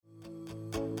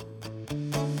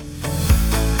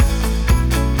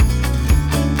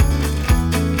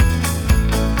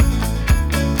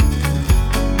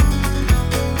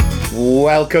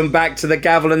Welcome back to the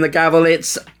Gavel and the Gavel.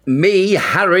 It's me,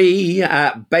 Harry,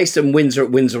 based in Windsor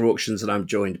at Windsor Auctions, and I'm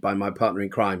joined by my partner in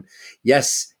crime.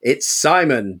 Yes, it's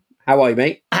Simon. How are you,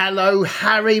 mate? Hello,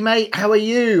 Harry, mate. How are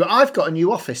you? I've got a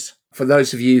new office. For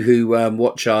those of you who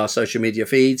watch our social media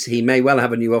feeds, he may well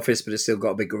have a new office, but it's still got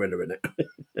a big gorilla in it.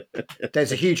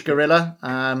 There's a huge gorilla.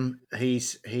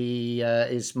 He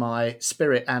is my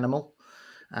spirit animal.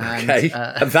 And, okay,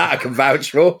 that I can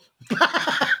vouch for.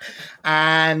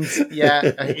 And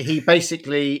yeah, he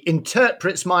basically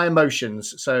interprets my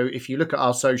emotions. So if you look at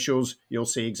our socials, you'll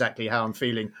see exactly how I'm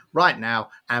feeling right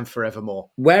now and forevermore.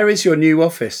 Where is your new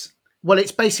office? Well,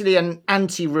 it's basically an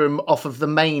ante-room off of the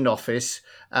main office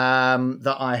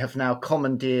that I have now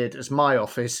commandeered as my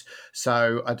office,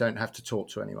 so I don't have to talk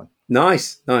to anyone.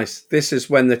 Nice, nice. This is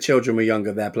when the children were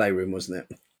younger, their playroom, wasn't it?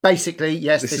 Basically,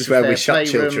 yes. This is where we shut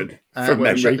children from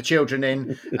memory. We shut the children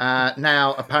in.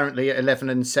 Now, apparently at 11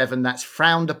 and 7, that's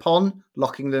frowned upon,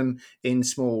 locking them in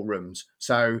small rooms.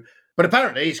 So, but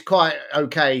apparently it's quite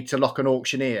okay to lock an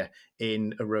auctioneer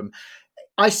in a room.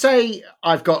 I say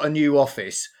I've got a new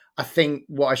office. I think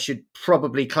what I should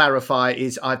probably clarify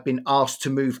is I've been asked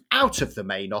to move out of the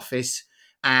main office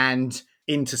and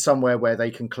into somewhere where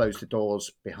they can close the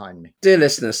doors behind me. Dear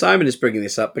listener, Simon is bringing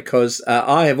this up because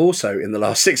I have also, in the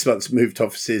last 6 months, moved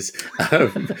offices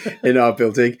in our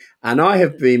building, and I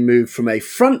have been moved from a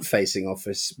front-facing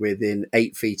office within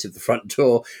 8 feet of the front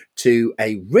door to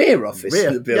a rear office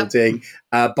in the building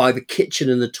by the kitchen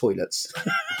and the toilets.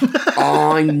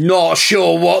 I'm not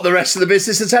sure what the rest of the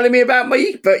business are telling me about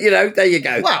me, but, there you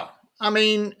go. Well, I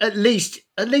mean, at least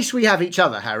we have each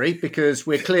other, Harry, because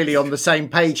we're clearly on the same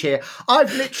page here.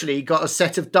 I've literally got a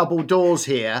set of double doors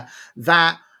here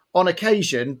that, on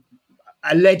occasion,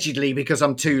 allegedly because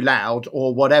I'm too loud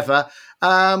or whatever,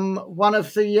 one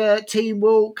of the team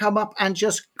will come up and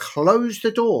just close the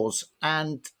doors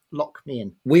and lock me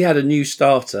in. We had a new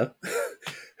starter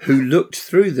who looked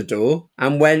through the door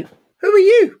and went, "Who are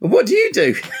you? And what do you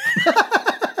do?"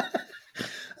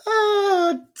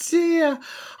 Oh, dear.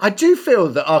 I do feel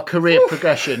that our career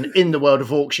progression in the world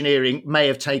of auctioneering may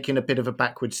have taken a bit of a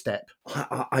backward step.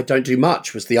 I don't do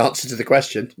much was the answer to the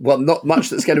question. Well, not much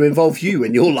that's going to involve you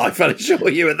in your life, I'll assure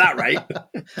you, at that rate.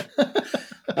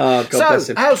 Oh, God bless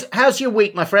him. How's your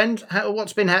week, my friend?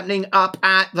 What's been happening up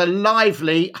at the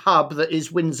lively hub that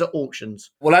is Windsor Auctions?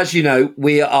 Well, as you know,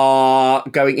 we are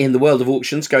going in the world of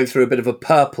auctions, going through a bit of a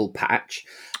purple patch.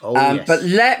 Oh, yes. But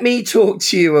let me talk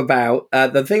to you about,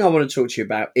 the thing I want to talk to you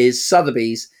about is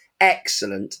Sotheby's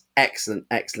excellent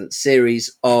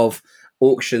series of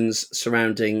auctions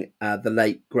surrounding the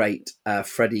late, great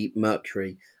Freddie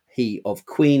Mercury, he of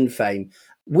Queen fame.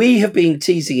 We have been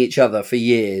teasing each other for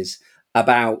years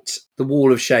about the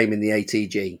Wall of Shame in the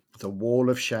ATG. The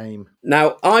Wall of Shame.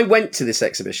 Now, I went to this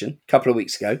exhibition a couple of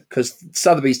weeks ago because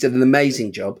Sotheby's did an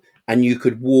amazing job and you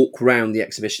could walk around the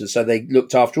exhibition. So they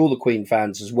looked after all the Queen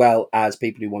fans as well as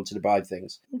people who wanted to buy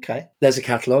things. Okay. There's a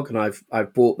catalogue and I've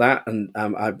bought that and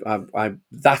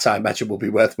that I imagine will be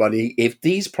worth money if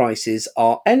these prices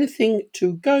are anything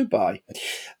to go by.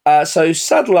 So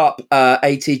saddle up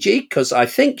ATG because I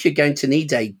think you're going to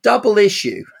need a double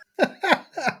issue.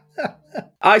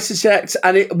 I suspect,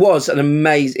 and it was an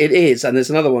amazing, it is, and there's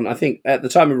another one, I think at the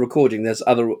time of recording, there's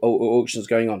other auctions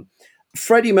going on.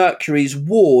 Freddie Mercury's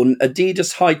worn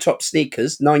Adidas high-top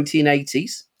sneakers,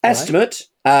 1980s. Right. Estimate,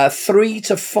 £3,000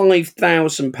 to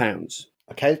 £5,000.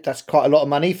 Okay, that's quite a lot of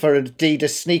money for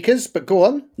Adidas sneakers, but go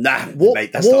on. Nah,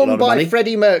 mate, that's not a lot of money. Worn by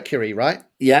Freddie Mercury, right?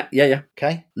 Yeah.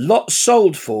 Okay. Lot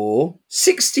sold for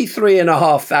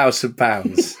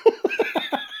 £63,500.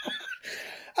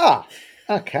 Ah,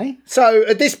 okay. So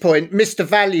at this point, Mr.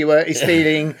 Valuer is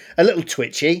feeling a little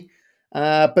twitchy,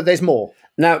 but there's more.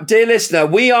 Now, dear listener,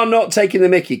 we are not taking the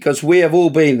mickey because we have all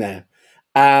been there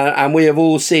and we have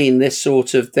all seen this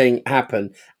sort of thing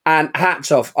happen. And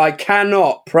hats off, I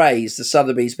cannot praise the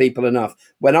Sotheby's people enough.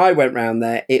 When I went round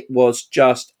there, it was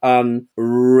just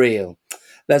unreal.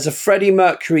 There's a Freddie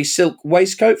Mercury silk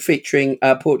waistcoat featuring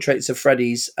portraits of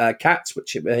Freddie's cats,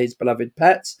 which are his beloved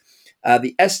pets.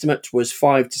 The estimate was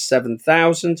 5,000 to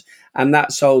 7,000, and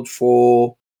that sold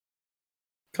for...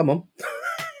 Come on.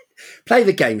 Play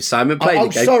the game, Simon. Play the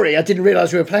game. Sorry, I didn't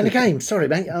realise we were playing a game. Sorry,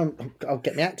 mate. I'll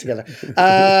get my act together.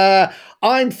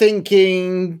 I'm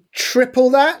thinking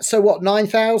triple that. So what,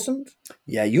 9,000?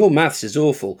 Yeah, your maths is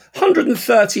awful.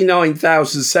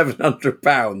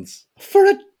 £139,700. For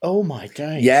a... Oh, my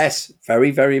days. Yes, very,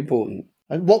 very important.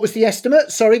 And what was the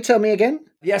estimate? Sorry, tell me again.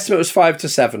 The estimate was 5 to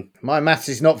 7. My maths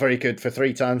is not very good for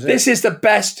 3 times. This is the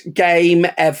best game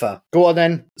ever. Go on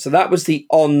then. So that was the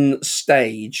on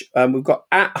stage. We've got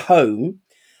at home.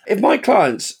 If my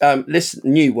clients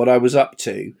knew what I was up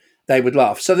to, they would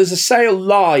laugh. So there's a sale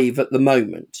live at the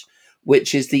moment,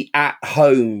 which is the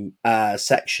at-home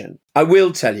section. I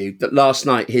will tell you that last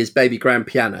night his baby grand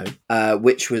piano,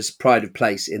 which was pride of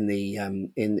place in the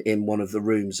in one of the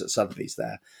rooms at Sotheby's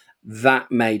there,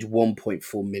 that made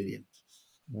 1.4 million.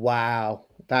 Wow.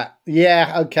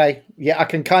 Okay. Yeah, I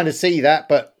can kind of see that,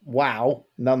 but wow,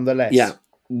 nonetheless. Yeah,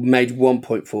 made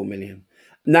 1.4 million.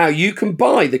 Now you can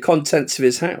buy the contents of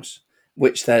his house,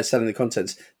 which they're selling the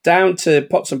contents, down to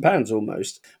pots and pans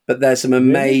almost. But there's some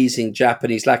amazing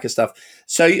Japanese lacquer stuff.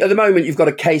 So at the moment, you've got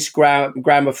a case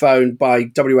gramophone by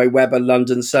W.A. Weber,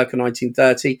 London, circa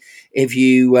 1930. If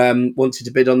you wanted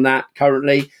to bid on that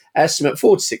currently, estimate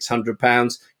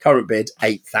 £4,600, current bid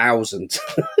 £8,000.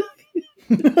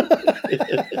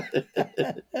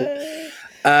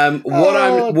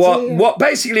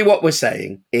 What we're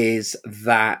saying is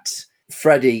that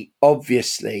Freddie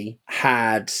obviously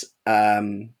had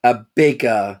made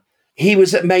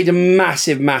a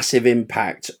massive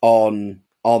impact on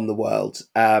the world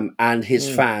and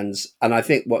his fans. And I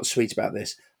think what's sweet about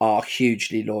this are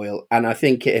hugely loyal, and I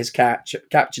think it has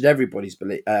captured everybody's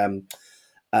belief.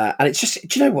 And it's just,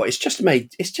 do you know what? It's just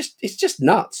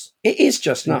nuts. It is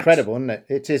just nuts. Incredible, isn't it?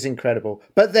 It is incredible.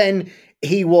 But then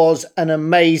he was an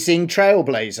amazing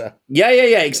trailblazer. Yeah,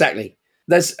 exactly.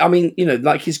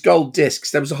 Like his gold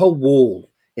discs, there was a whole wall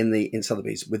in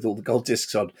Sotheby's with all the gold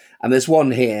discs on. And there's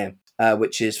one here,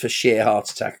 which is for sheer heart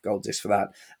attack, gold disc for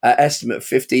that. Estimate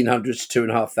 £1,500 to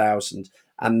 £2,500.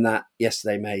 And that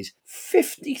yesterday made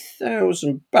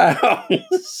 £50,000.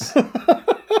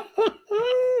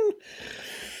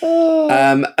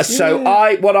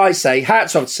 What I say,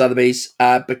 hats off to Sotheby's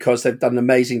because they've done an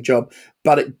amazing job,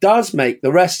 but it does make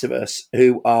the rest of us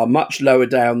who are much lower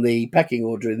down the pecking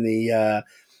order in the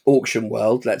auction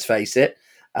world, let's face it,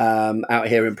 out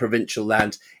here in provincial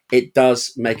land, it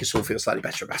does make us all feel slightly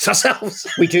better about ourselves.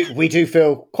 We do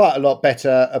feel quite a lot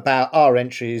better about our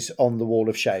entries on the wall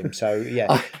of shame. So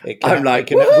yeah, we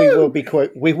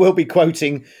will be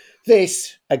quoting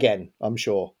this again, I'm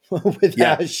sure,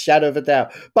 without a shadow of a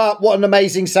doubt. But what an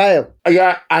amazing sale.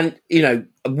 Yeah, and,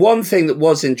 one thing that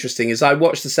was interesting is I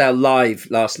watched the sale live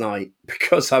last night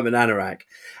because I'm an anorak,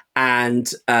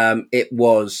 and it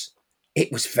was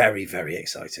very, very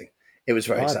exciting. It was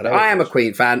very exciting. I am a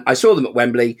Queen fan. I saw them at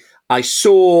Wembley. I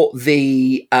saw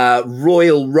the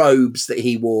royal robes that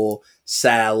he wore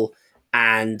sell,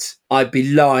 and I'd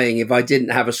be lying if I didn't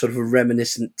have a sort of a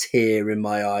reminiscent tear in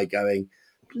my eye going,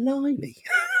 blimey.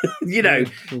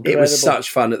 It was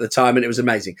such fun at the time, and it was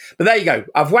amazing. But there you go.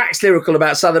 I've waxed lyrical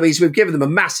about Sotheby's. We've given them a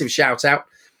massive shout out,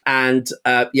 and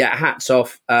hats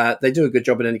off. They do a good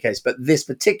job in any case. But this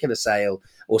particular sale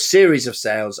or series of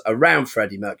sales around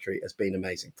Freddie Mercury has been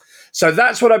amazing. So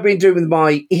that's what I've been doing with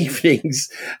my evenings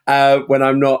when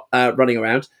I'm not running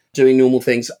around doing normal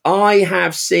things. I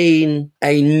have seen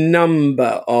a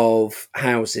number of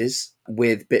houses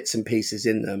with bits and pieces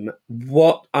in them.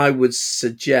 What I would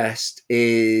suggest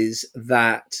is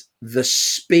that the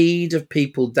speed of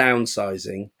people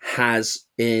downsizing has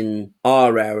in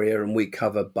our area, and we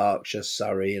cover Berkshire,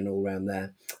 Surrey and all around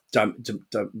there,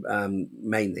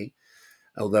 mainly,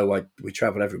 although we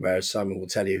travel everywhere, as Simon will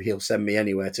tell you. He'll send me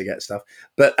anywhere to get stuff.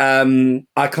 But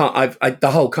I can't,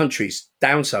 the whole country's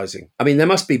downsizing. I mean, there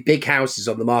must be big houses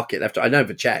on the market left. I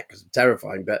never check because it's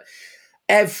terrifying, but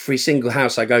every single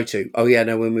house I go to, oh yeah,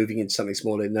 no, we're moving into something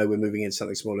smaller. No, we're moving into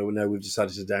something smaller. No, we've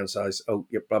decided to downsize. Oh,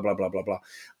 yeah, blah, blah, blah, blah, blah.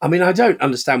 I mean, I don't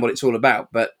understand what it's all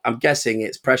about, but I'm guessing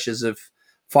it's pressures of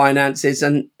finances.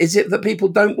 And is it that people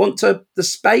don't want the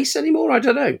space anymore? I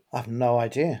don't know. I have no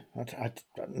idea. I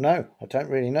don't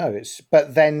really know.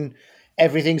 But then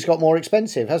everything's got more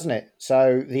expensive, hasn't it?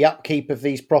 So the upkeep of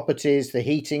these properties, the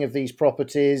heating of these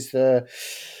properties, you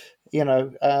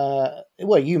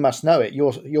must know it.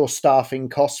 Your staffing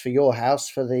costs for your house,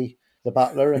 for the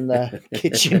butler and the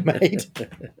kitchen maid.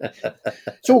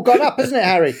 It's all gone up, isn't it,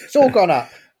 Harry? It's all gone up.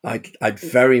 I'd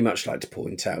very much like to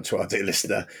point out to our dear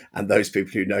listener, and those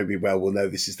people who know me well will know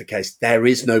this is the case, there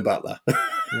is no butler.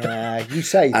 You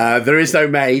say that. There is no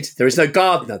maid. There is no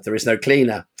gardener. There is no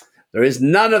cleaner. There is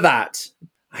none of that.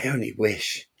 I only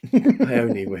wish.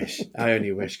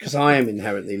 Because I am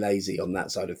inherently lazy on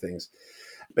that side of things.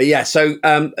 But yeah, so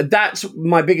that's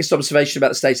my biggest observation about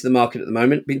the state of the market at the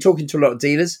moment. Been talking to a lot of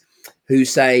dealers who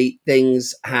say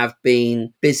things have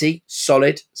been busy,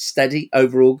 solid, steady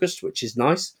over August, which is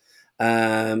nice.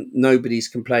 Nobody's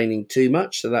complaining too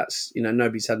much. So that's,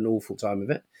 nobody's had an awful time of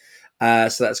it.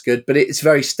 So that's good. But it's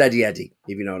very steady Eddie,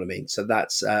 if you know what I mean. So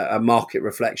that's a market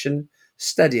reflection.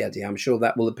 steady, Eddie. I'm sure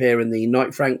that will appear in the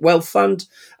Knight Frank Wealth Fund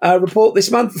report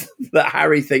this month that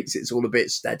Harry thinks it's all a bit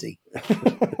steady.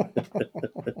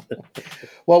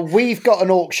 Well, we've got an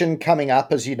auction coming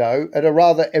up, as you know, at a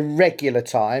rather irregular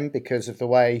time because of the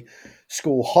way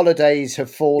school holidays have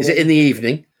fallen. Is it in the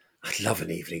evening? I'd love an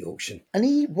evening auction.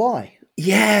 Why?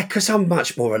 Yeah, because I'm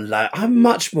much more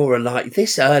alike.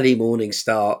 This early morning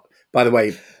start. By the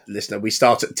way, listener, we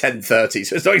start at 10:30,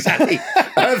 so it's not exactly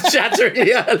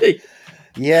earth-shatteringly early.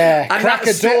 Yeah, and crack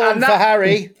of dawn for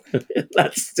Harry.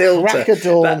 That's still crack of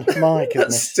dawn. My goodness,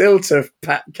 that's still to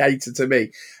cater to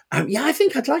me. Yeah, I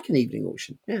think I'd like an evening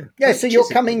auction. Yeah. So you're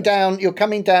coming down. You're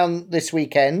coming down this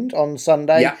weekend on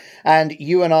Sunday, and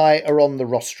you and I are on the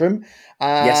rostrum.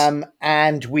 Yes.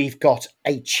 And we've got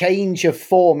a change of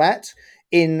format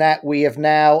in that we have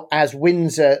now, as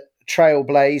Windsor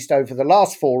trailblazed over the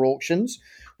last 4 auctions,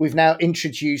 we've now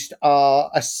introduced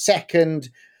a second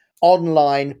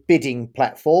online bidding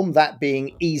platform, that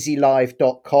being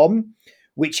easylive.com,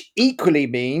 which equally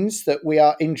means that we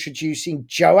are introducing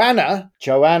Joanna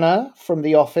from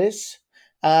the office,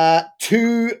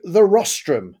 to the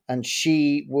rostrum, and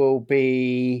she will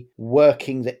be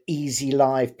working the Easy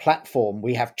Live platform.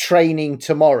 We have training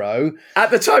tomorrow. At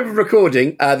the time of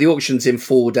recording, the auction's in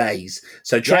 4 days,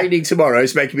 so training tomorrow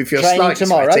is making me feel slightly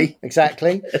sweaty.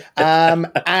 Exactly.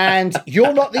 And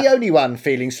you're not the only one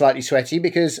feeling slightly sweaty,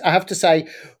 because I have to say,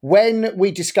 when we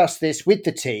discussed this with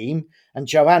the team, and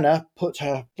Joanna put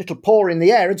her little paw in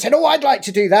the air and said, I'd like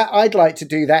to do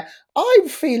that. I'm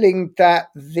feeling that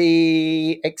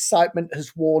the excitement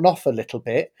has worn off a little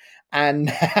bit. And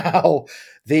now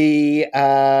the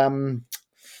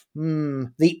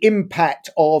impact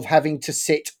of having to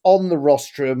sit on the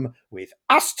rostrum with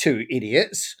us 2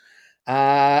 idiots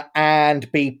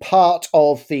and be part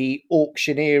of the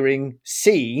auctioneering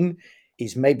scene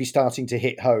is maybe starting to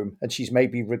hit home. And she's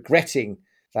maybe regretting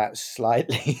that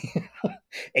slightly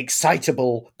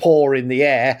excitable paw in the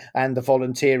air and the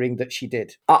volunteering that she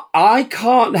did. I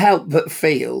can't help but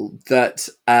feel that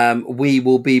we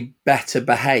will be better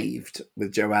behaved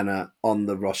with Joanna on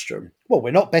the rostrum. Well,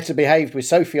 we're not better behaved with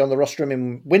Sophie on the rostrum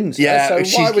in Windsor. Yeah,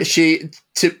 so why would she?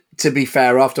 To be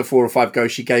fair, after 4 or 5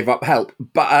 goes, she gave up hope.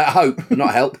 But hope.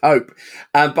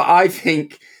 But I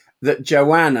think that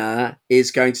Joanna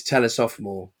is going to tell us off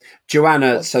more.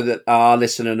 Joanna, so that our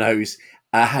listener knows,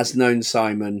 has known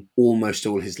Simon almost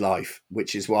all his life,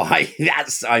 which is why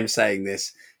I'm saying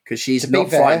this, because she's not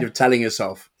frightened of telling us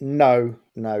off. No,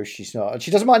 she's not. And she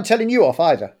doesn't mind telling you off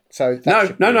either. So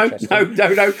no.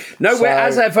 We're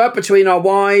as ever, between our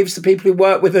wives, the people who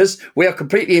work with us, we are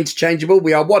completely interchangeable.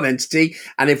 We are one entity.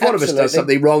 And if one of us does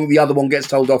something wrong, the other one gets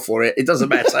told off for it. It doesn't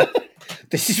matter.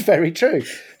 This is very true.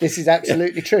 This is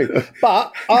absolutely true.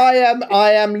 But I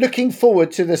am looking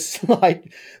forward to the slight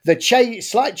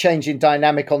change in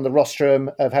dynamic on the rostrum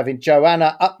of having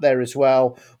Joanna up there as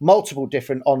well, multiple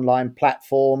different online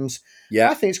platforms. Yeah,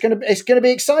 I think it's going to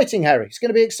be exciting, Harry. It's going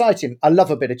to be exciting. I love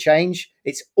a bit of change.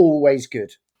 It's always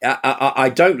good.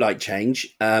 I don't like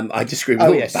change. I disagree with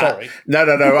all that. Sorry.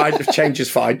 No. Change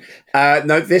is fine.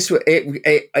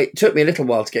 It took me a little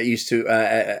while to get used to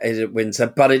at Windsor,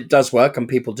 but it does work, and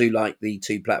people do like the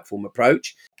 2-platform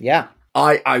approach. Yeah.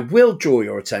 I will draw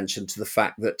your attention to the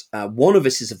fact that one of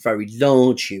us is a very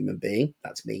large human being.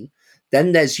 That's me.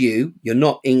 Then there's you. You're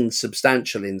not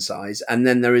insubstantial in size. And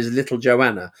then there is little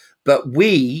Joanna. But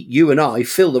you and I,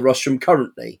 fill the rostrum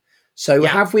currently. So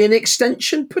have we an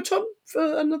extension put on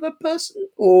for another person?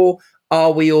 Or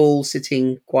are we all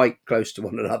sitting quite close to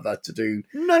one another to do...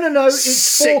 No. It's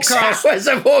 6 hours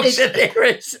of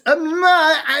auctioneering.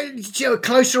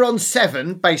 Closer on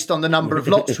 7, based on the number of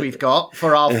lots we've got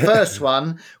for our first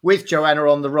one, with Joanna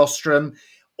on the rostrum.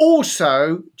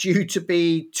 Also, due to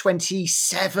be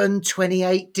 27,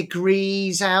 28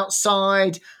 degrees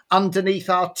outside, underneath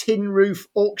our tin roof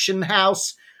auction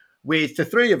house, with the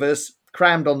 3 of us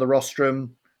crammed on the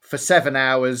rostrum for 7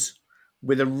 hours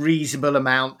with a reasonable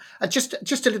amount, just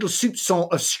a little soupçon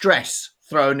of stress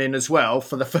thrown in as well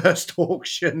for the first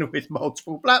auction with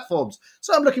multiple platforms.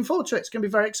 So I'm looking forward to it. It's going to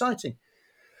be very exciting.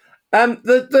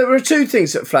 There are 2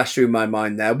 things that flash through my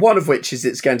mind there, one of which is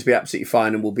it's going to be absolutely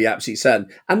fine and will be absolutely certain.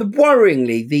 And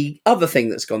worryingly, the other thing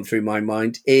that's gone through my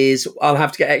mind is I'll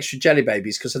have to get extra jelly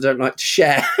babies because I don't like to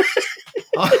share.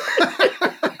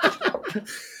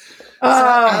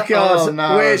 Oh, God. Oh,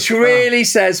 no. Which really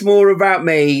says more about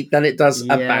me than it does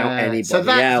about anybody So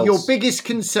else. your biggest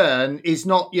concern is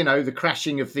not, the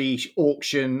crashing of the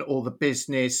auction or the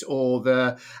business or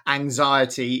the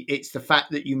anxiety. It's the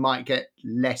fact that you might get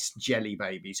less jelly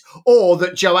babies, or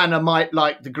that Joanna might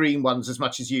like the green ones as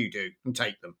much as you do and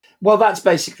take them. Well, that's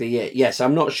basically it. Yes,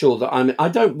 I'm not sure that I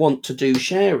don't want to do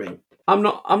sharing. I'm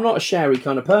not a sharey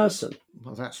kind of person.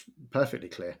 Well, that's perfectly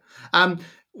clear.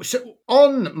 So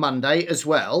on Monday as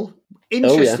well,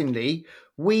 interestingly,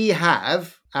 we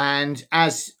have, and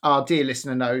as our dear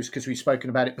listener knows, because we've spoken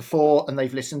about it before and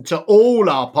they've listened to all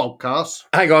our podcasts.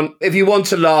 Hang on. If you want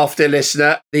to laugh, dear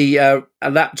listener, the a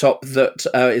laptop that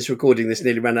is recording this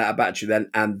nearly ran out of battery then,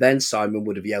 and then Simon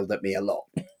would have yelled at me a lot.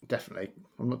 Definitely.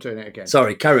 I'm not doing it again.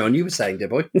 Sorry, carry on. You were saying, dear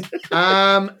boy.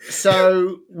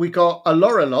 So we got a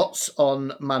lot of lots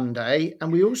on Monday,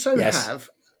 and we also have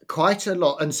quite a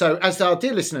lot. And so, as our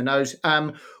dear listener knows,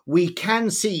 we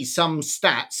can see some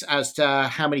stats as to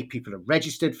how many people are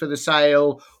registered for the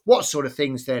sale, what sort of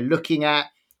things they're looking at,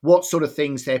 what sort of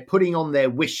things they're putting on their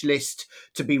wish list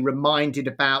to be reminded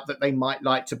about that they might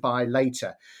like to buy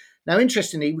later. Now,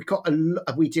 interestingly,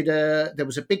 there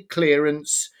was a big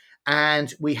clearance,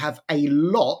 and we have a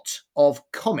lot of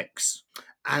comics,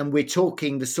 and we're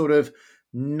talking the sort of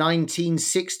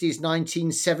 1960s,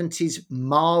 1970s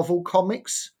Marvel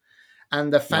comics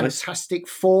and the Fantastic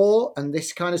Four and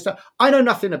this kind of stuff. I know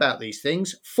nothing about these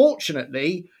things.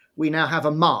 Fortunately, we now have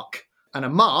a Mark, and a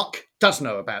Mark does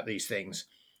know about these things.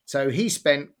 So he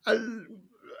spent a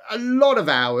lot of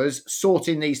hours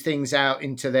sorting these things out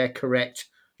into their correct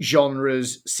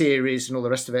genres, series, and all the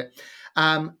rest of it.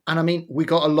 And I mean, we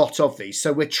got a lot of these.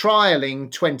 So we're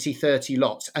trialing 20, 30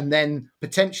 lots. And then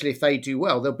potentially, if they do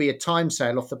well, there'll be a time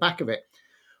sale off the back of it.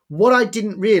 What I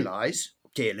didn't realise,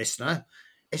 dear listener,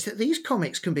 is that these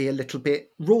comics can be a little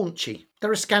bit raunchy.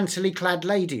 There are scantily clad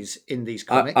ladies in these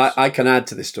comics. I can add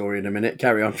to this story in a minute.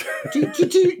 Carry on.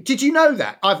 Did you know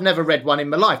that? I've never read one in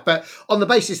my life. But on the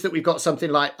basis that we've got something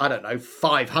like,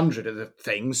 500 of the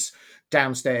things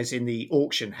downstairs in the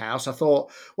auction house, I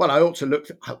thought, well, I ought to look.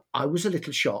 I was a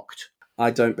little shocked.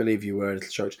 I don't believe you were a little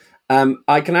shocked.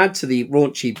 I can add to the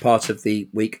raunchy part of the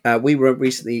week. We were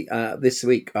recently, this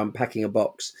week, unpacking a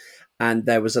box, and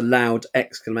there was a loud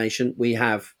exclamation. We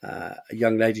have a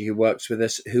young lady who works with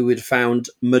us who had found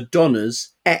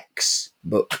Madonna's X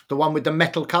book. The one with the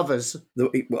metal covers.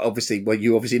 You obviously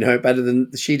know it better than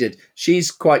she did.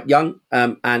 She's quite young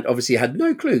and obviously had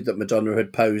no clue that Madonna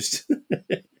had posed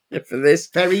for this.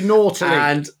 Very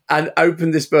naughtily. And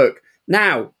opened this book.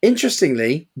 Now,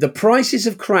 interestingly, the prices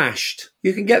have crashed.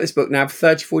 You can get this book now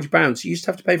for £30, £40. You used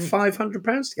to have to pay £500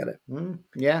 to get it.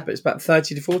 Yeah. But it's about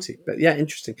 30 to 40. But yeah,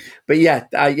 interesting. But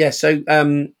so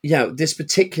this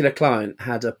particular client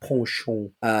had a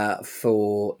penchant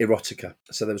for erotica.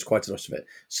 So there was quite a lot of it.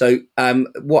 So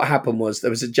what happened was there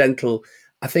was a gentle,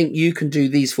 I think you can do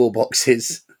these 4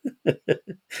 boxes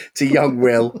to young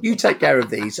Will. You take care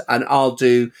of these and I'll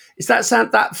do. Is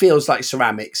that feels like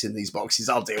ceramics in these boxes.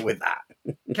 I'll deal with that.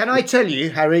 Can I tell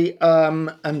you, Harry,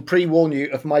 and pre-warn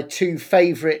you of my 2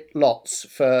 favourite lots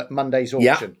for Monday's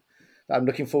auction that I'm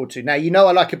looking forward to? Now,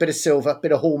 I like a bit of silver, a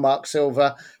bit of hallmark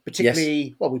silver,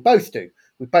 particularly, well, we both do.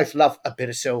 We both love a bit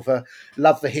of silver,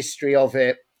 love the history of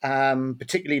it,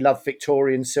 particularly love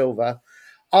Victorian silver.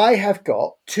 I have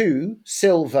got 2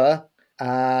 silver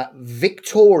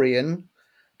Victorian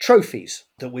trophies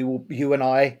that you and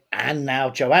I, and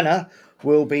now Joanna,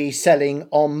 will be selling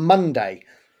on Monday.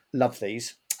 Love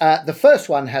these. The first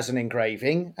one has an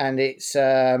engraving, and it's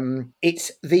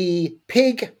the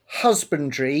Pig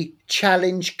Husbandry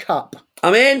Challenge Cup.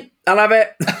 I'm in. I love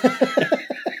it.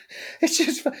 It's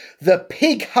just the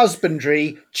Pig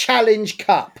Husbandry Challenge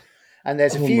Cup, and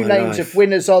there's a few names of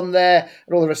winners on there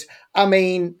and all the rest. I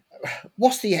mean,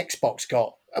 what's the Xbox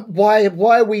got? Why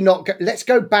are we not? Let's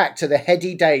go back to the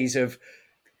heady days of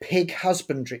pig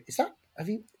husbandry.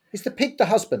 Is the pig the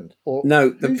husband? Or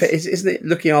no, isn't it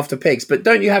looking after pigs? But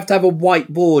don't you have to have a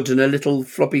whiteboard and a little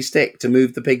floppy stick to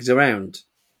move the pigs around?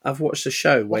 I've watched a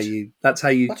show where that's how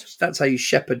you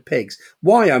shepherd pigs.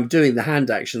 Why I'm doing the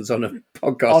hand actions on a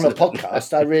podcast? On a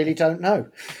podcast, I really don't know.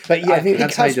 But yeah, Pig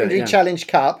Husbandry Challenge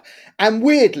Cup. And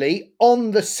weirdly, on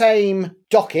the same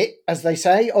docket, as they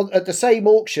say, at the same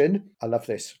auction, I love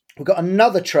this. We've got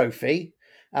another trophy,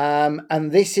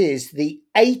 and this is the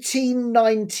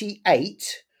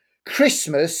 1898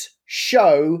 Christmas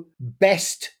Show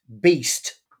Best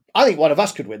Beast. I think one of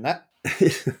us could win that.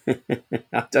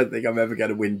 I don't think I'm ever going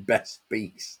to win Best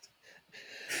Beast.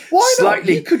 Why not?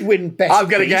 You could win Best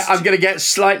Beast. I'm going to get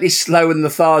slightly slow and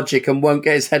lethargic and won't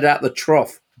get his head out the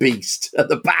trough. Beast at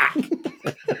the back.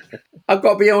 I've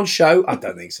got to be on show. I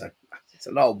don't think so. It's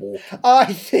a lot of walk.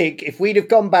 I think if we'd have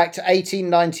gone back to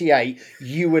 1898,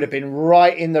 you would have been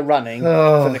right in the running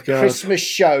for the Christmas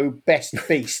show Best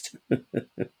Feast.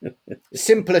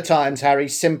 Simpler times, Harry,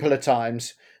 simpler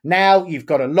times. Now you've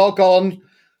got to log on.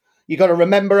 You've got to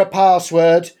remember a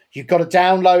password. You've got to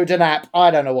download an app. I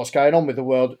don't know what's going on with the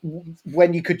world.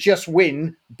 When you could just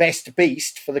win Best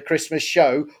Beast for the Christmas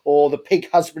show or the Pig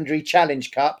Husbandry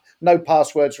Challenge Cup, no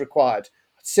passwords required.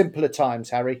 Simpler times,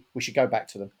 Harry. We should go back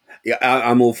to them. Yeah,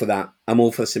 I'm all for that. I'm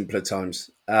all for simpler times.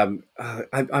 I'm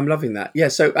loving that. Yeah,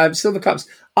 so silver cups.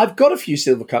 I've got a few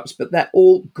silver cups, but they're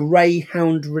all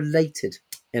greyhound related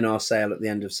in our sale at the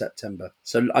end of September.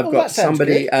 So I've got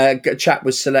somebody, a chap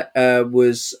was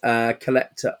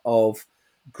collector of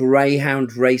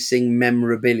greyhound racing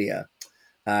memorabilia.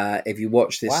 If you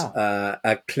watch this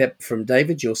a clip from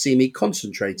David, you'll see me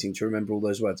concentrating to remember all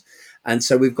those words. And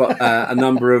so we've got a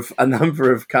number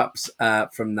of cups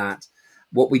from that.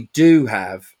 What we do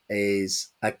have is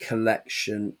a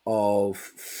collection of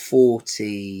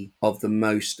 40 of the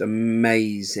most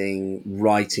amazing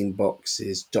writing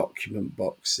boxes, document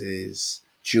boxes,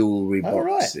 jewelry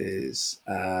boxes,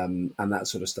 and that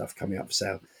sort of stuff coming up for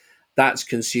sale. That's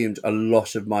consumed a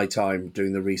lot of my time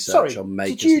doing the research on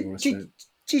makers.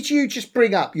 Did you just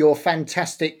bring up your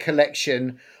fantastic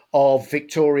collection of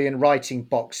Victorian writing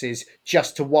boxes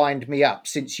just to wind me up,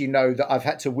 since you know that I've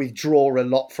had to withdraw a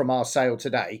lot from our sale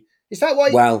today? Is that why?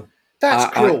 Well,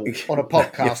 that's cruel on a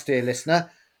podcast, dear listener.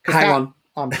 Hang on.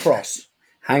 I'm cross.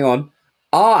 Hang on.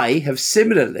 I have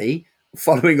similarly,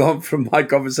 following on from my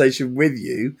conversation with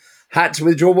you, had to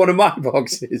withdraw one of my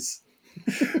boxes.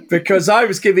 Because I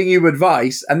was giving you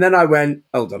advice, and then I went,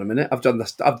 hold on a minute, I've done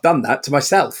that to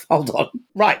myself. Hold on.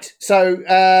 Right. So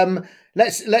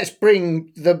let's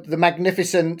bring the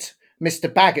magnificent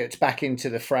Mr. Baggott back into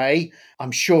the fray.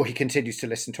 I'm sure he continues to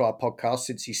listen to our podcast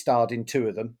since he starred in 2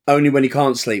 of them. Only when he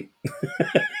can't sleep.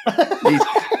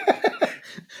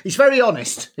 He's very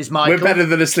honest, is Michael. We're better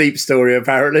than a sleep story,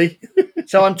 apparently.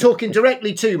 So I'm talking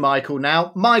directly to Michael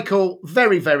now. Michael,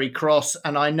 very, very cross.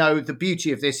 And I know the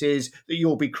beauty of this is that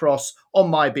you'll be cross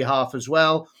on my behalf as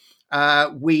well.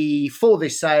 We, for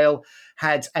this sale,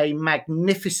 had a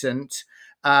magnificent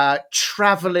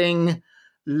travelling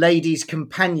ladies'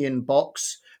 companion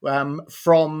box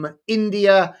from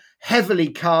India, heavily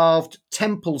carved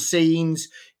temple scenes,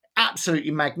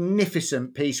 absolutely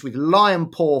magnificent piece with lion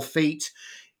paw feet.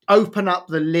 Open up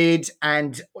the lid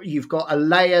and you've got a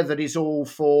layer that is all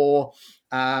for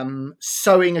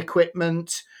sewing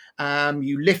equipment.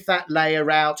 You lift that layer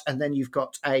out and then you've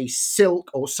got a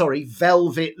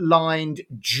velvet lined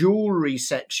jewellery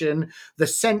section. The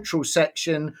central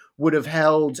section would have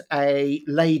held a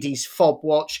lady's fob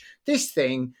watch. This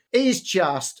thing is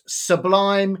just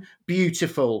sublime,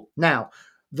 beautiful. Now,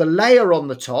 the layer on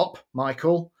the top,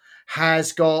 Michael,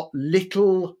 has got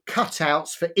little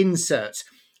cutouts for inserts.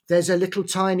 There's a little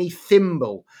tiny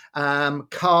thimble,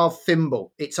 carved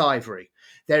thimble. It's ivory.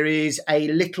 There is a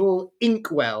little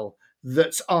inkwell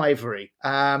that's ivory.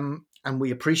 And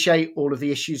we appreciate all of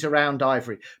the issues around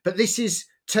ivory. But this is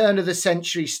turn of the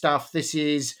century stuff. This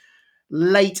is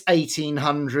late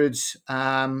 1800s,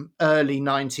 early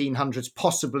 1900s,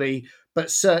 possibly, but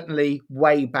certainly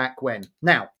way back when.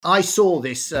 Now, I saw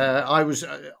this. I was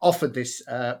offered this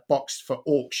box for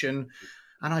auction.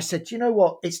 And I said, you know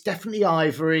what? It's definitely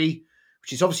ivory,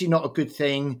 which is obviously not a good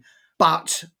thing.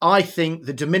 But I think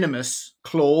the de minimis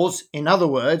clause, in other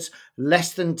words,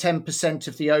 less than 10%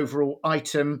 of the overall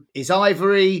item is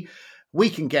ivory. We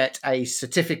can get a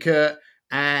certificate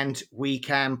and we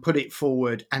can put it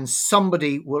forward and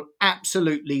somebody will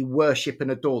absolutely worship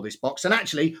and adore this box. And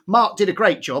actually, Mark did a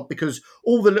great job because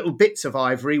all the little bits of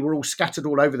ivory were all scattered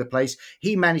all over the place.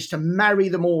 He managed to marry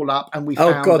them all up and we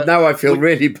found Oh, God, now I feel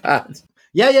really bad.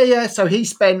 Yeah. So he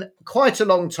spent quite a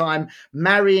long time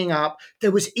marrying up.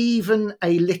 There was even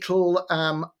a little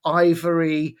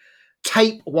ivory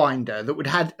tape winder that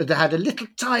had a little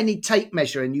tiny tape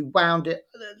measure and you wound it.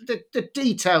 The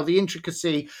detail, the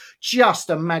intricacy, just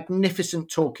a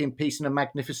magnificent talking piece and a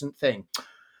magnificent thing.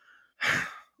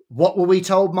 What were we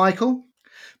told, Michael?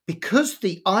 Because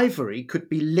the ivory could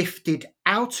be lifted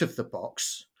out of the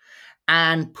box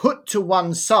and put to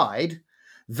one side,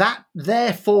 that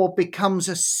therefore becomes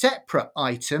a separate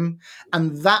item,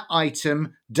 and that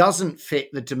item doesn't fit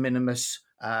the de minimis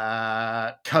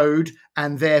code,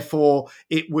 and therefore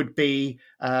it would be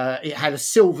it had a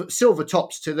silver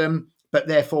tops to them, but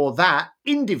therefore that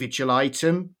individual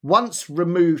item, once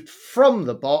removed from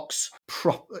the box,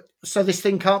 so this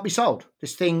thing can't be sold.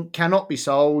 This thing cannot be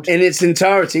sold. In its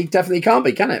entirety, definitely can't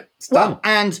be, can it? It's done.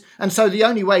 And so the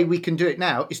only way we can do it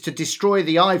now is to destroy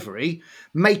the ivory,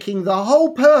 making the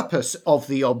whole purpose of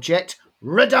the object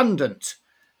redundant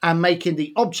and making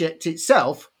the object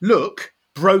itself look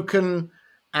broken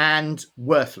and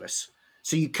worthless.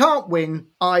 So you can't win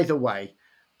either way.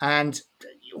 And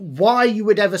why you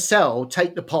would ever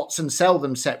take the pots and sell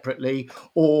them separately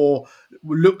or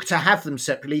look to have them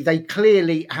separately, they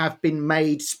clearly have been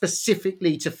made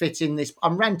specifically to fit in this.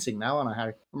 I'm ranting now, aren't I,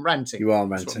 Harry? I'm ranting. You are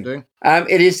That's ranting. what I'm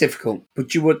doing. It is difficult, but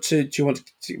do you want to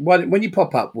when you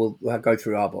pop up, we'll go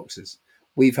through our boxes.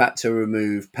 We've had to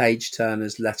remove page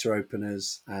turners, letter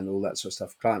openers, and all that sort of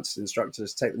stuff. Clients instructed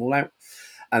us to take them all out,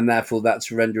 and therefore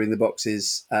that's rendering the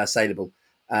boxes saleable.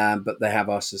 But they have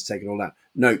asked us to take it all out.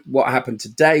 No, what happened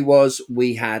today was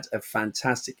we had a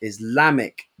fantastic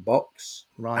Islamic box,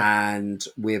 Right. And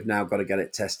we have now got to get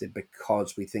it tested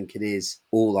because we think it is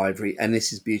all ivory, and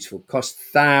this is beautiful. Cost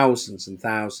thousands and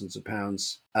thousands of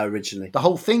pounds originally. The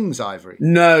whole thing's ivory.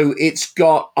 No, it's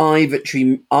got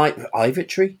ivory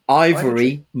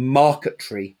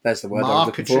marquetry. There's the word I was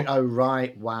looking for. Oh,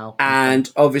 right. Wow. And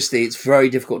obviously, it's very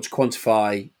difficult to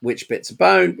quantify which bits are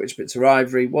bone, which bits are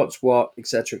ivory, what's what,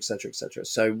 etc., etc., etc.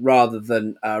 So rather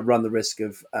than run the risk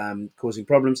of causing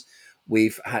problems,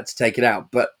 we've had to take it out.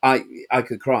 But I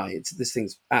could cry. This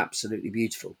thing's absolutely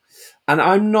beautiful. And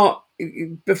I'm not,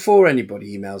 before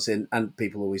anybody emails in, and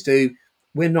people always do,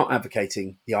 we're not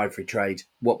advocating the ivory trade.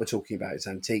 What we're talking about is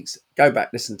antiques. Go back,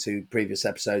 listen to previous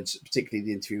episodes, particularly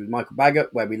the interview with Michael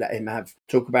Baggett, where we let him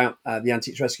talk about the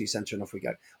Antiques Rescue Centre, and off we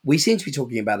go. We seem to be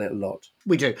talking about it a lot.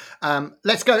 We do.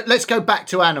 Let's go back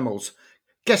to animals.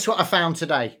 Guess what I found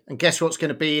today? And guess what's going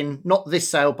to be in not this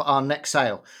sale, but our next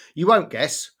sale? You won't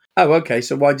guess. Oh, okay.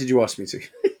 So why did you ask me to?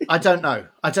 I don't know.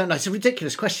 It's a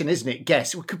ridiculous question, isn't it?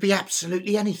 Guess. It could be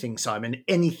absolutely anything, Simon.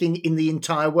 Anything in the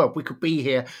entire world. We could be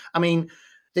here. I mean,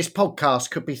 this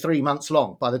podcast could be 3 months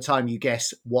long by the time you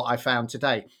guess what I found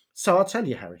today. So I'll tell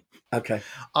you, Harry. Okay.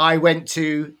 I went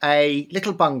to a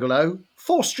little bungalow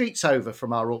 4 streets over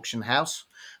from our auction house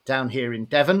down here in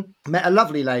Devon. Met a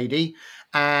lovely lady,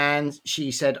 and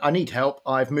she said, I need help.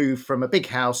 I've moved from a big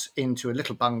house into a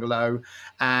little bungalow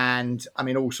and I'm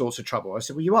in all sorts of trouble. I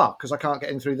said, well, you are, because I can't get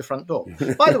in through the front door.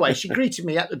 By the way, she greeted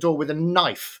me at the door with a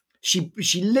knife. She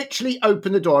literally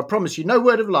opened the door. I promise you, no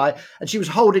word of lie. And she was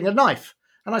holding a knife.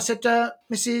 And I said,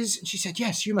 Mrs. And she said,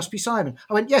 yes, you must be Simon.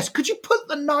 I went, yes, could you put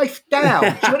the knife down?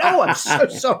 She went, oh, I'm so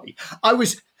sorry.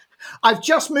 I've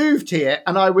just moved here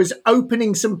and I was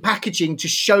opening some packaging to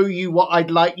show you what I'd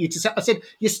like you to say. I said,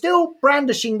 you're still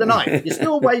brandishing the knife. You're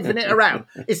still waving it around.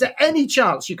 Is there any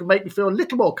chance you can make me feel a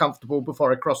little more comfortable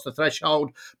before I cross the threshold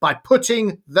by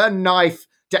putting the knife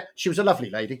down? She was a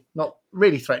lovely lady, not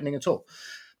really threatening at all.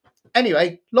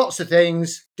 Anyway, lots of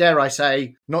things, dare I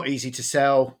say, not easy to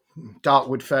sell, dark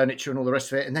wood furniture and all the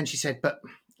rest of it. And then she said, but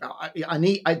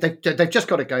they've just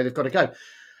got to go. They've got to go.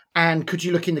 And could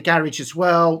you look in the garage as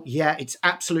well? Yeah, it's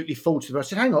absolutely full to the. I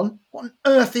said, hang on, what on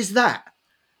earth is that?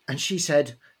 And she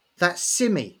said, that's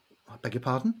Simmy. I beg your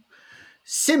pardon?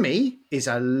 Simmy is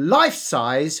a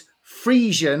life-size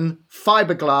Frisian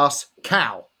fiberglass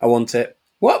cow. I want it.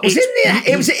 What was in there?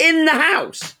 It was in the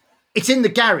house. It's in the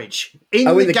garage. In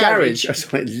the garage. I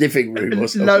was like living room or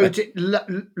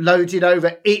something. Loaded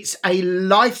over. It's a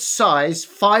life-size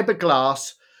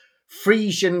fiberglass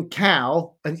Frisian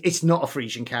cow, and it's not a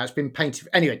Frisian cow. It's been painted.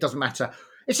 Anyway, it doesn't matter.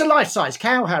 It's a life-size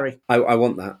cow, Harry. I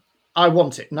want that. I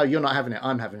want it. No, you're not having it.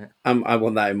 I'm having it. I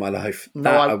want that in my life.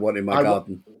 I want in my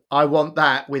garden. I want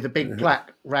that with a big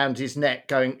plaque round his neck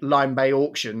going Lime Bay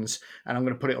Auctions, and I'm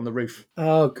going to put it on the roof.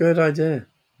 Oh, good idea.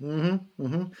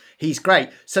 He's great.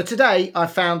 So today I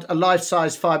found a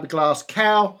life-size fiberglass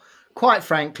cow. Quite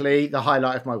frankly, the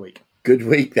highlight of my week. Good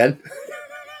week then.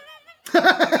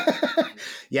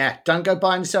 Yeah, don't go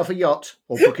buying yourself a yacht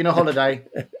or booking a holiday.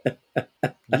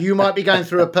 You might be going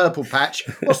through a purple patch.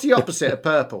 What's the opposite of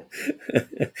purple?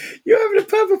 You're having a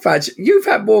purple patch. You've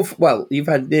had more. You've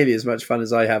had nearly as much fun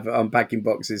as I have unpacking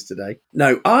boxes today.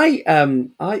 No,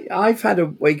 I've had a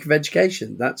week of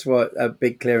education. That's what a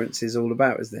big clearance is all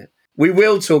about, isn't it? We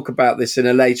will talk about this in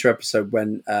a later episode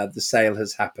when the sale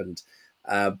has happened.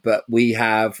 But we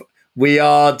are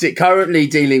currently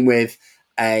dealing with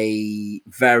a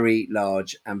very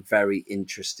large and very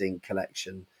interesting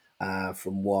collection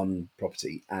from one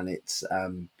property, and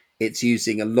it's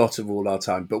using a lot of all our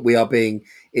time, but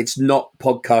it's not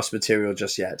podcast material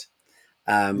just yet.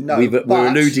 We're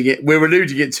alluding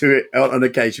it to it on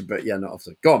occasion, but yeah, not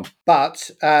often. Go on.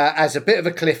 But as a bit of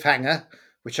a cliffhanger,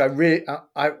 which I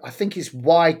think is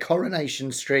why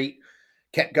Coronation Street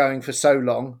kept going for so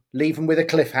long, leave them with a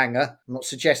cliffhanger. I'm not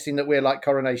suggesting that we're like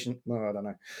Coronation. Well, I don't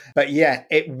know. But yeah,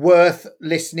 it worth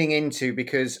listening into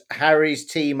because Harry's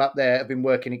team up there have been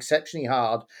working exceptionally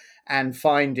hard and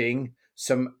finding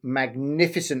some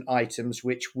magnificent items,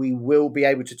 which we will be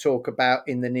able to talk about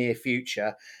in the near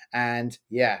future. And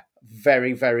yeah,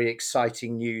 very, very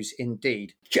exciting news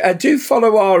indeed. Do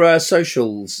follow our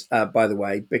socials, by the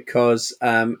way, because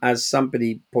as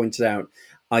somebody pointed out,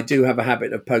 I do have a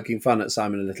habit of poking fun at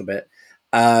Simon a little bit.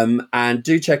 And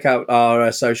do check out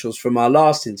our socials from our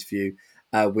last interview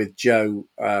with Joe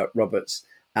Roberts.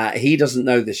 He doesn't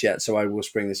know this yet, so I will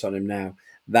spring this on him now.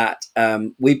 That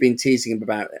we've been teasing him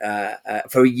about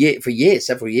for years,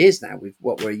 several years now.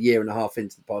 We're a year and a half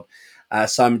into the pod.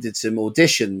 Simon did some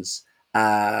auditions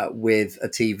with a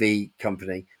TV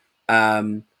company.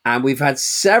 And we've had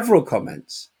several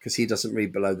comments, because he doesn't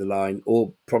read below the line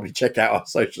or probably check out our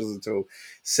socials at all,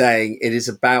 saying it is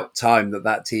about time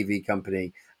that TV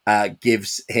company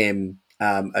gives him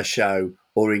a show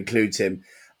or includes him.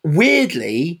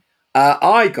 Weirdly,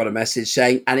 I got a message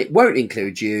saying, and it won't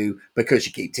include you because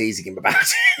you keep teasing him about it.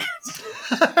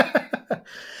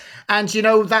 And,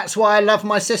 that's why I love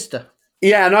my sister.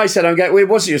 Yeah, and I said, it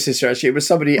wasn't your sister, actually. It was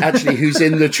somebody actually who's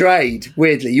in the trade,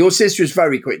 weirdly. Your sister is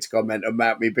very quick to comment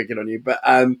about me picking on you. But,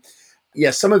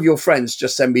 some of your friends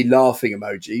just send me laughing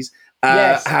emojis.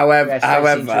 However,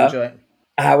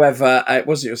 it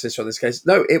wasn't your sister in this case.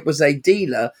 No, it was a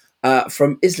dealer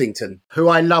from Islington. Who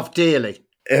I love dearly.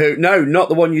 No, not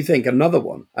the one you think. Another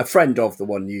one. A friend of the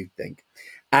one you think.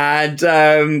 And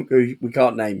we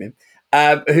can't name him.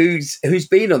 Who's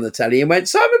been on the telly and went,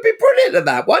 Simon would be brilliant at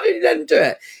that. Why didn't you let him do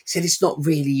it? He said, it's not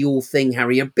really your thing,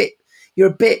 Harry. You're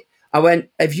a bit. I went,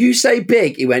 if you say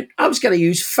big, he went, I was going to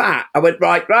use fat. I went,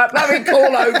 right, let me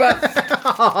call over.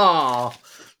 Oh,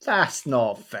 that's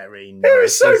not very nice. It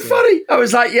was so funny. I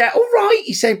was like, yeah, all right.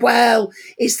 He said, well,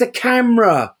 it's the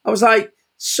camera. I was like,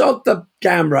 sod the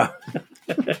camera.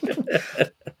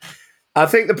 I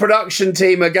think the production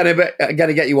team are going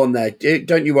to get you on there.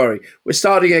 Don't you worry. We're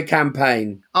starting a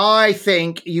campaign. I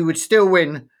think you would still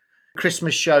win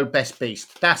Christmas show Best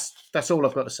Beast. That's all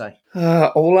I've got to say.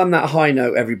 All on that high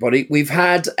note, everybody. We've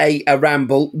had a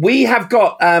ramble. We have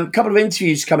got a couple of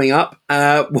interviews coming up.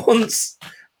 Once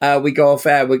we go off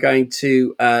air, we're going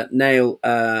to nail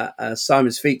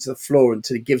Simon's feet to the floor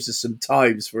until he gives us some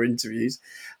times for interviews.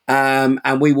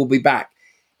 And we will be back.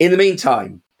 In the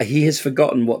meantime, he has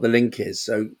forgotten what the link is.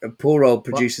 So poor old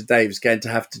producer Dave's going to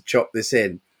have to chop this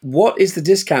in. What is the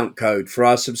discount code for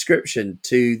our subscription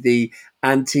to the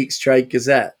Antiques Trade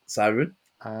Gazette, Simon?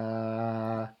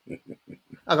 I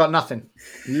got nothing.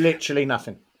 Literally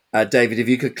nothing. David, if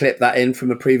you could clip that in from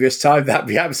a previous time, that'd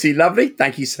be absolutely lovely.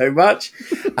 Thank you so much.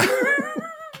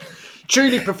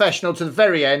 Truly professional to the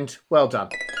very end. Well done.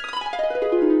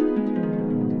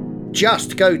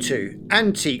 Just go to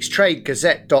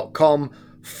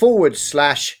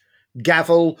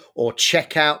antiquestradegazette.com/gavel or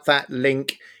check out that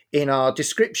link in our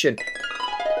description.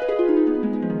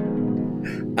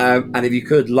 And if you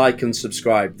could like and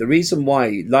subscribe. The reason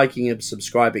why liking and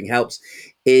subscribing helps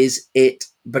is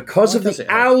because of the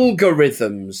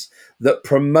algorithms that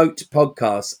promote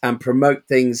podcasts and promote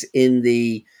things in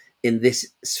this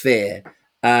sphere.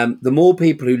 The more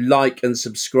people who like and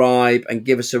subscribe and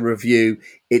give us a review,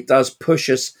 it does push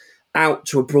us out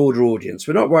to a broader audience.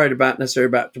 We're not worried about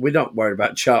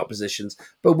chart positions,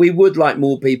 but we would like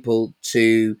more people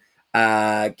to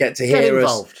get to hear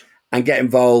us and get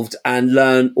involved and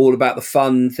learn all about the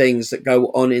fun things that go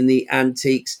on in the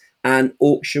antiques and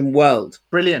auction world.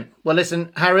 Brilliant. Well, listen,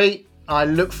 Harry, I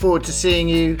look forward to seeing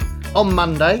you on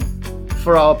Monday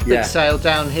for our big sale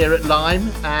down here at Lyme.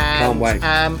 Can't wait.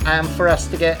 And for us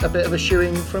to get a bit of a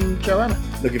shoeing from Joanna.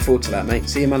 Looking forward to that, mate.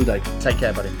 See you Monday. Take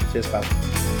care, buddy. Cheers,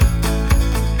 pal.